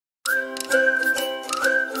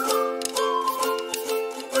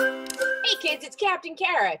guys, it's Captain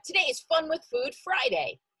Kara. Today is Fun with Food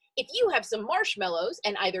Friday. If you have some marshmallows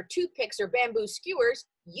and either toothpicks or bamboo skewers,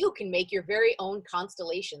 you can make your very own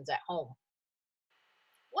constellations at home.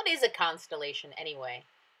 What is a constellation anyway?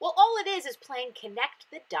 Well, all it is playing connect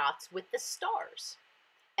the dots with the stars.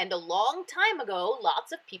 And a long time ago,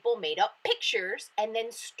 lots of people made up pictures and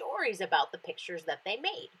then stories about the pictures that they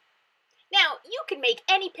made. Now, you can make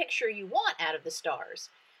any picture you want out of the stars,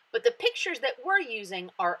 but the pictures that we're using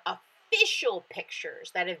are official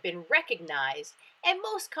pictures that have been recognized, and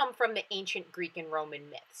most come from the ancient Greek and Roman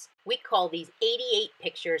myths. We call these 88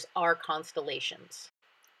 pictures our constellations.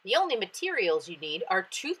 The only materials you need are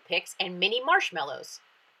toothpicks and mini marshmallows.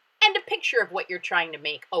 And a picture of what you're trying to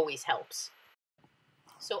make always helps.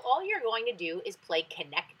 So all you're going to do is play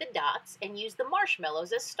connect the dots and use the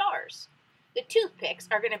marshmallows as stars. The toothpicks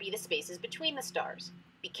are going to be the spaces between the stars.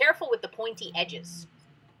 Be careful with the pointy edges.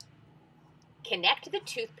 Connect the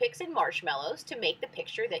toothpicks and marshmallows to make the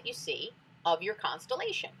picture that you see of your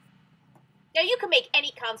constellation. Now you can make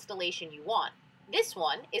any constellation you want. This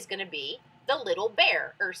one is going to be the Little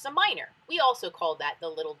Bear, Ursa Minor. We also call that the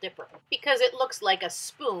Little Dipper because it looks like a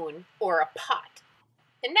spoon or a pot.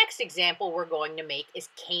 The next example we're going to make is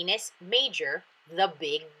Canis Major, the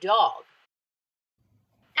Big Dog.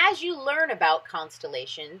 As you learn about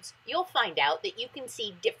constellations, you'll find out that you can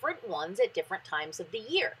see different ones at different times of the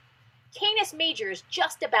year. Canis Major is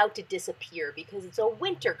just about to disappear because it's a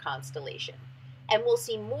winter constellation, and we'll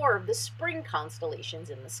see more of the spring constellations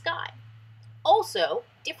in the sky. Also,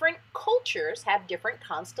 different cultures have different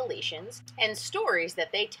constellations and stories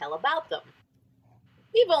that they tell about them.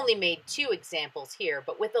 We've only made 2 examples here,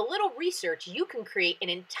 but with a little research, you can create an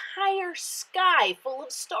entire sky full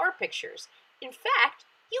of star pictures. In fact,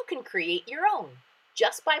 you can create your own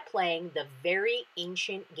just by playing the very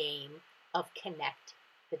ancient game of Connect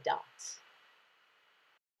the Dots.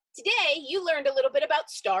 Today, you learned a little bit about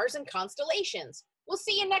stars and constellations. We'll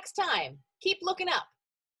see you next time. Keep looking up.